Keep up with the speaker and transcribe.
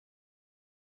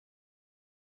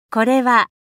これは、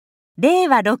令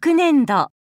和6年度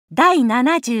第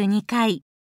72回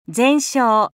全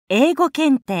商英語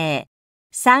検定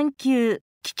3級聞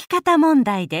き方問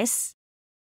題です。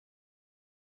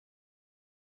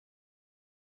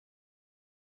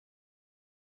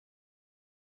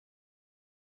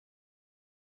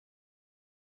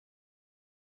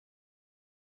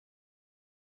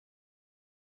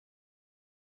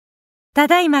た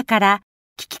だいまから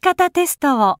聞き方テス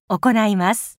トを行い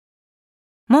ます。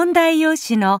問題用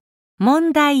紙の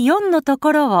問題4のと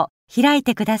ころを開い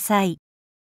てください。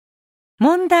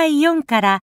問題4か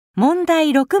ら問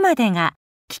題6までが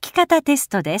聞き方テス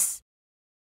トです。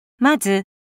まず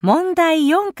問題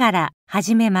4から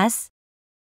始めます。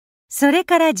それ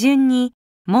から順に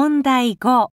問題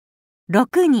5、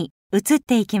6に移っ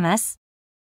ていきます。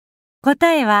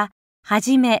答えはは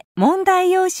じめ問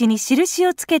題用紙に印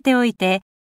をつけておいて、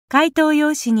回答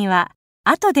用紙には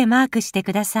後でマークして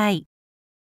ください。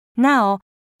なお、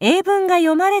英文が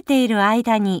読まれている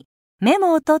間にメ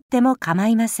モを取っても構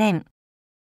いません。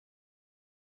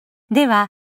では、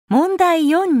問題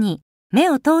4に目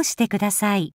を通してくだ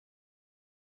さい。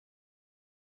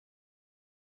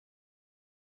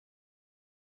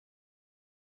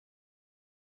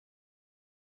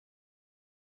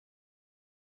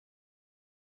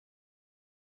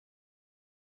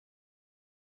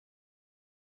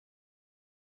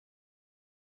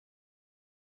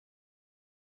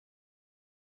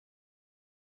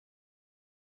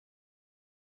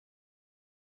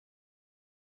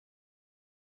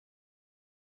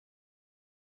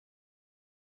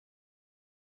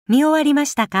見終わりま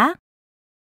したか？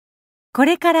こ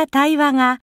れから対話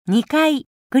が2回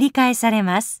繰り返され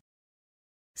ます。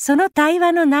その対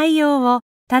話の内容を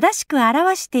正しく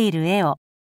表している絵を、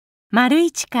丸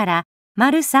1から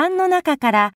丸3の中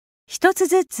から一つ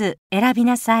ずつ選び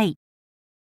なさい。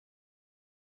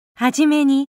はじめ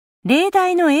に例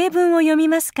題の英文を読み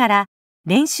ますから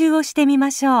練習をしてみま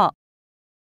しょ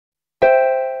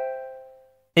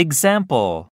う。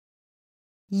Example: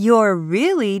 You're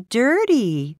really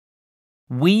dirty.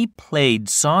 We played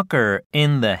soccer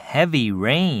in the heavy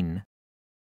rain.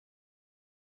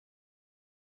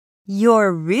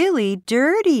 You're really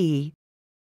dirty.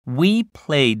 We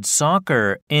played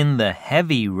soccer in the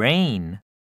heavy rain.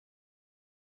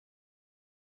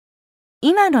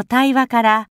 今の対話か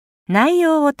ら内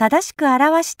容を正しく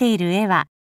表している絵は、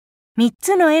3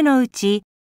つの絵のうち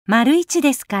丸1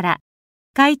ですから、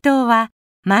回答は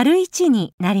丸1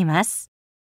になります。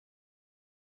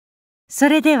そ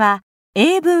れでは、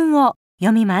英文を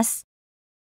読みます。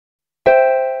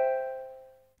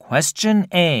Question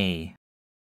A.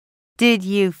 Did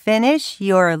you finish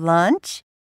your lunch?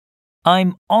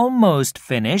 I'm almost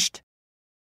finished.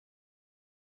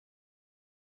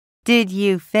 Did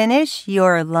you finish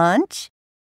your lunch?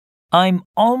 I'm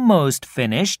almost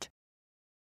finished.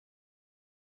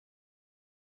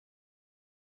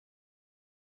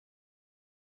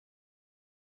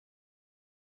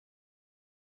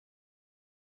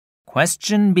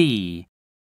 Question B.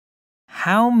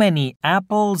 How many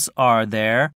apples are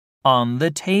there on the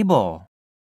table?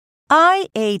 I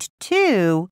ate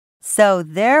 2, so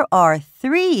there are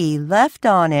 3 left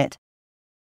on it.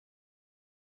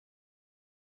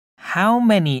 How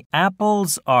many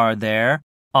apples are there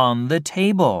on the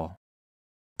table?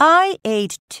 I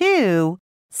ate 2,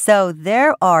 so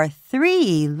there are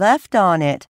 3 left on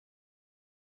it.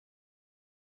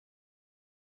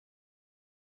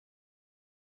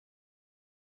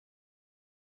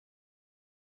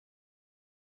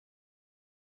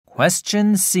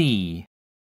 Question C.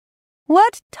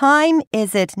 What time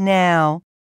is it now?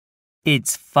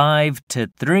 It's 5 to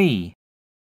 3.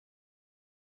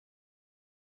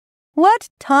 What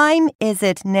time is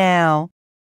it now?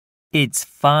 It's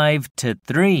 5 to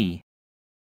 3.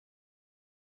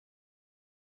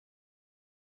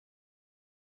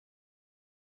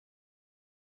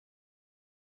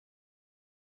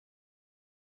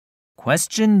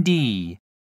 Question D.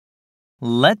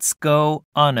 Let's go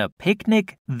on a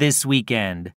picnic this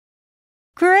weekend.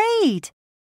 Great!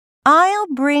 I'll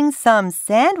bring some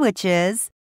sandwiches,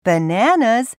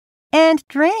 bananas, and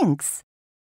drinks.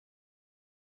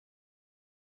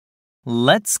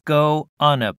 Let's go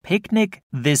on a picnic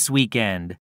this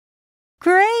weekend.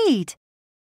 Great!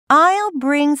 I'll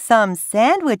bring some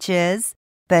sandwiches,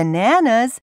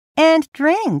 bananas, and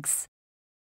drinks.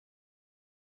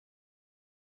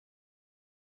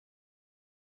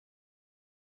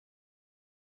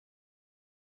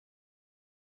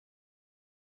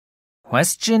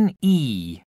 Question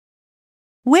E.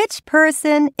 Which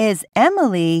person is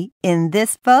Emily in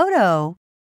this photo?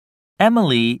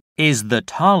 Emily is the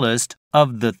tallest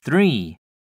of the 3.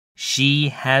 She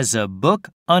has a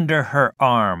book under her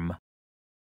arm.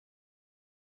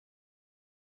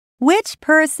 Which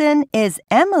person is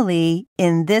Emily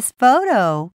in this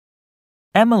photo?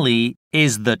 Emily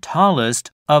is the tallest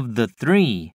of the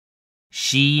three.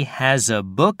 She has a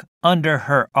book under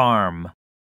her arm.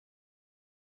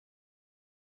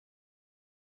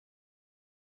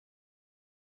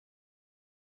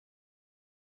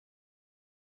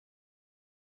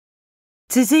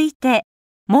 続いて、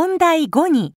問題5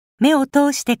に目を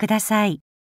通してください。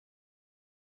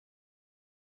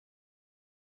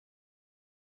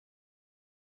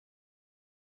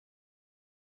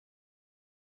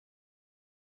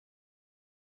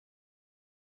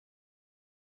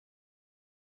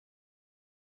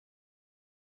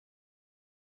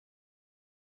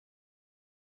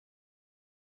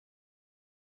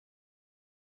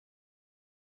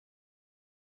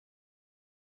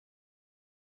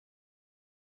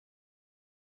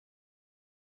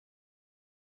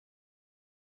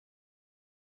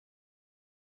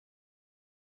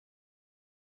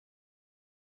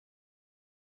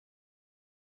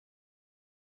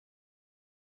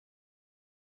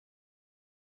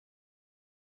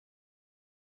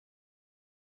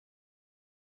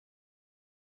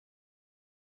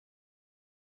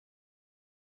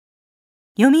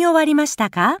読み終わりました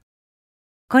か？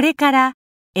これから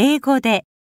英語で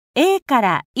A か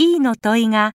ら E の問い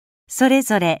がそれ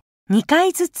ぞれ2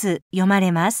回ずつ読ま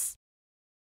れます。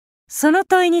その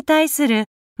問いに対する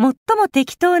最も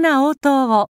適当な応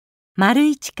答を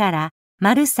①から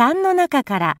③の中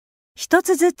から1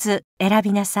つずつ選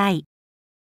びなさい。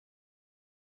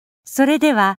それ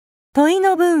では問い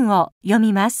の文を読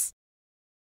みます。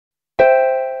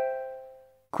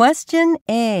Question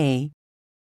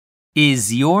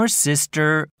A.Is your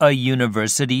sister a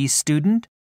university student?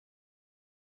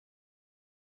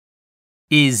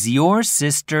 Is your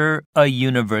sister a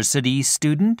university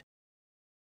student?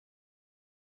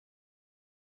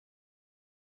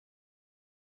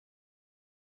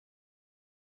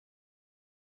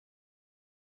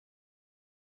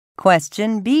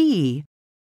 Question B.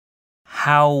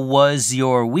 How was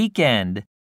your weekend?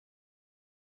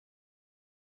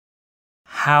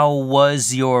 How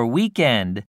was your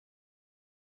weekend?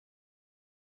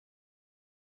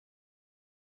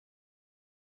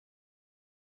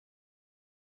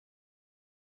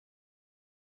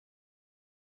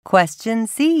 Question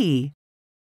C.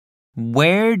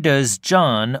 Where does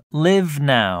John live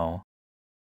now?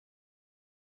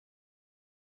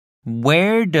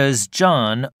 Where does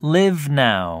John live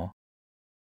now?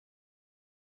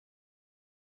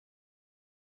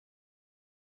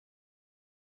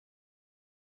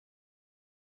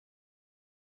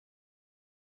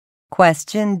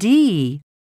 Question D.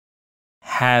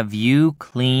 Have you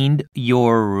cleaned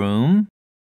your room?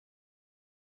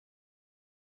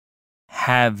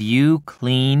 Have you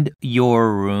cleaned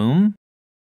your room?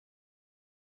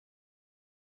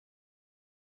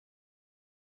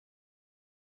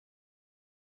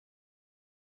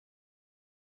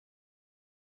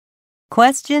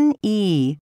 Question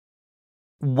E.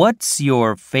 What's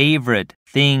your favorite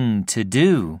thing to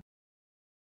do?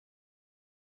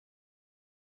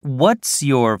 What's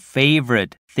your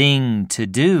favorite thing to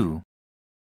do?「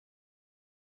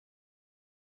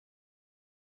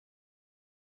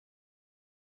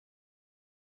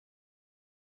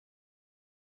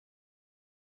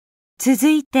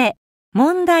続いて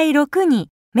問題6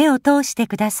に目を通して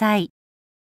ください。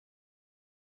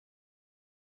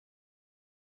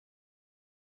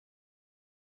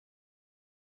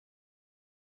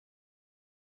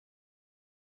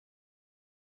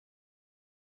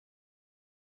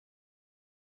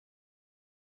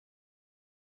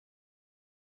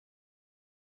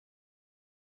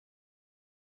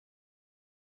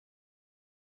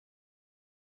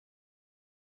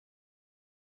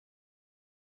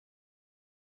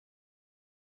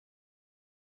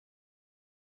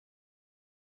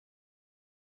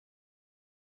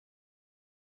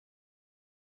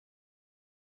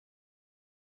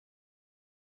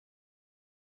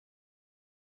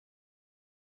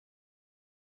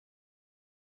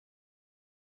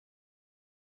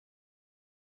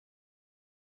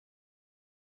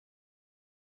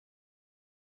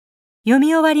読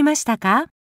み終わりましたか？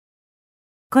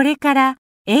これから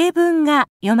英文が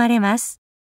読まれます。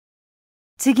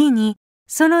次に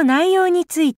その内容に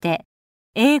ついて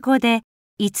英語で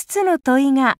5つの問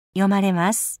いが読まれ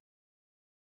ます。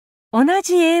同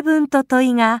じ英文と問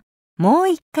いがもう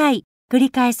1回繰り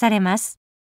返されます。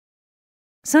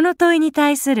その問いに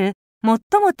対する最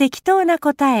も適当な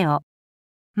答えを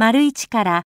①か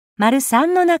ら③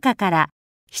の中から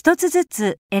1つず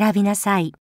つ選びなさ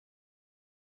い。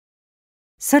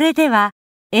それでは、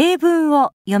英文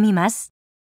を読みます。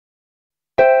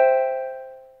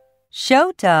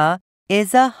Shota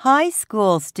is a high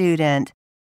school student.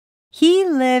 He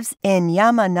lives in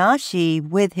Yamanashi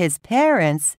with his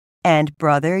parents and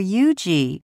brother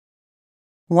Yuji.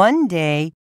 One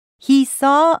day, he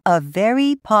saw a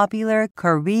very popular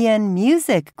Korean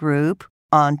music group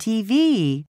on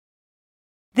TV.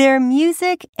 Their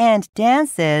music and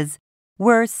dances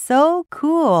were so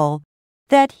cool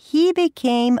that he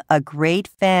became a great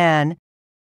fan.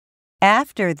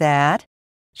 After that,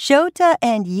 Shota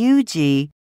and Yuji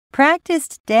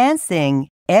practiced dancing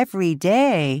every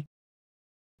day.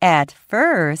 At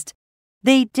first,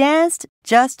 they danced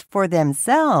just for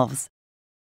themselves,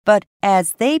 but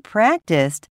as they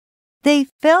practiced, they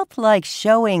felt like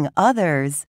showing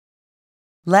others.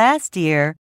 Last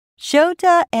year,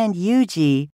 Shota and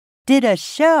Yuji did a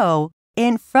show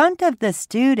in front of the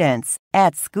students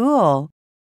at school.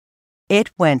 It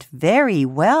went very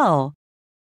well,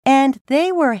 and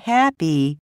they were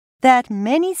happy that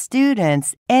many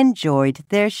students enjoyed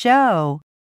their show.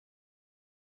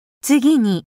 次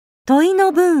に、問い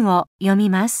の文を読み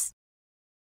ます。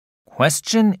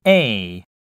Question A.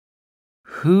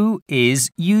 Who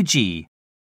is Yuji?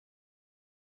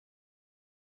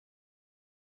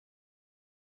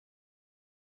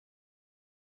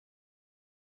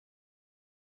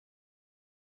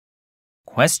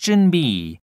 Question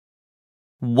B.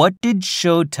 What did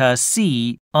Shota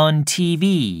see on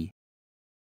TV?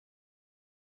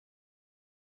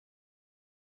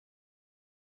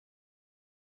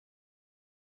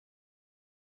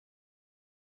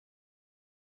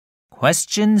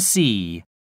 Question C.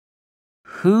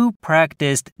 Who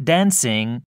practiced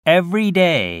dancing every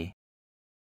day?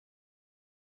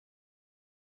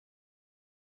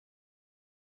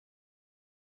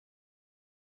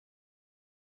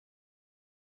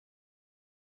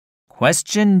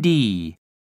 Question D.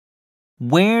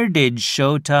 Where did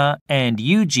Shota and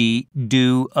Yuji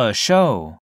do a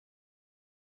show?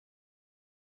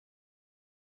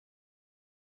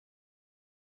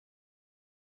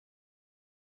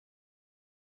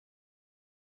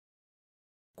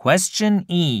 Question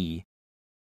E.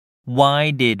 Why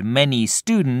did many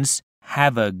students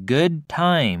have a good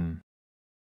time?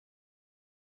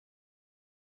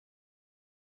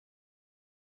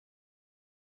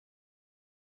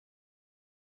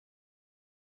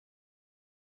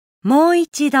もう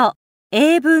一度、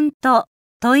英文と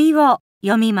問いを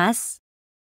読みます。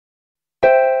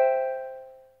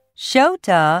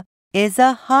Shota is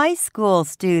a high school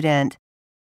student.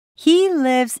 He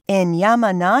lives in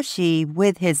Yamanashi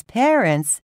with his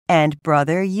parents and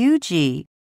brother Yuji.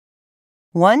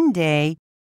 One day,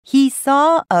 he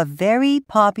saw a very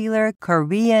popular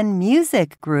Korean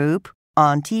music group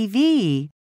on TV.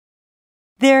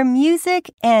 Their music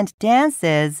and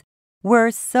dances were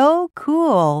so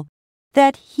cool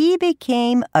that he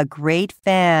became a great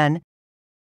fan.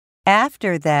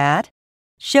 After that,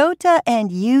 Shota and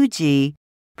Yuji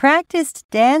practiced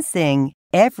dancing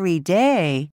every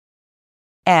day.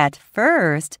 At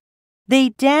first, they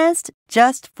danced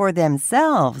just for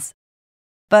themselves,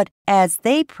 but as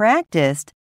they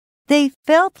practiced, they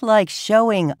felt like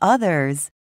showing others.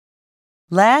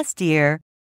 Last year,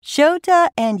 Shota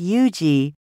and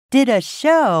Yuji did a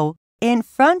show in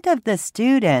front of the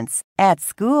students at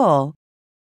school.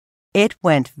 It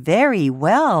went very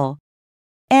well,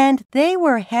 and they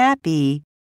were happy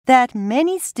that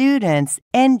many students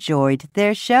enjoyed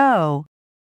their show.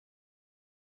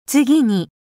 次に、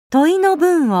問いの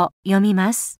文を読み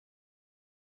ます。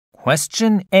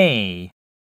Question A.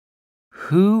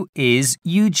 Who is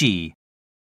Yuji?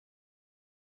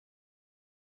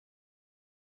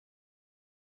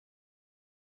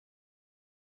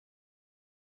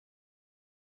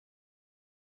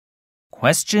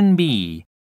 Question B.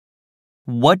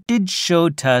 What did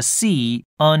Shota see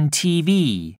on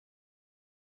TV?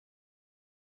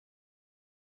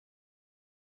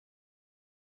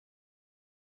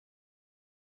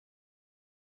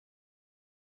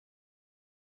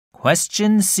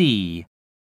 Question C.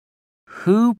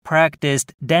 Who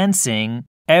practiced dancing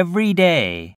every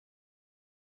day?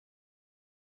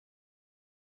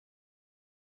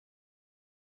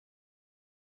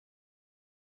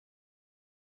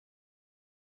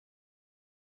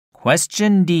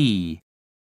 Question D.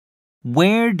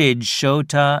 Where did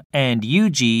Shota and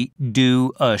Yuji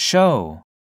do a show?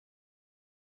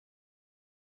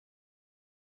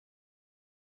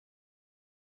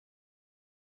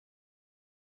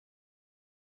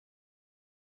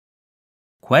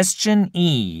 Question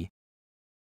E.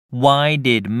 Why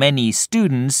did many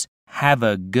students have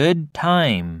a good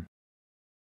time?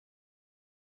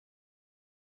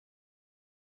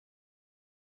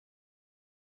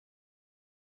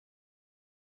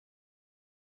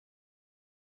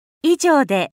 以上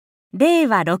で、令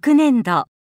和6年度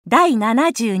第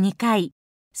72回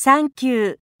3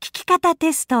級聞き方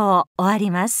テストを終わ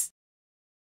ります。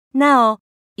なお、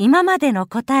今までの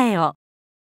答えを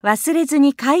忘れず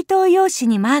に回答用紙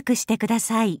にマークしてくだ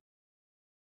さい。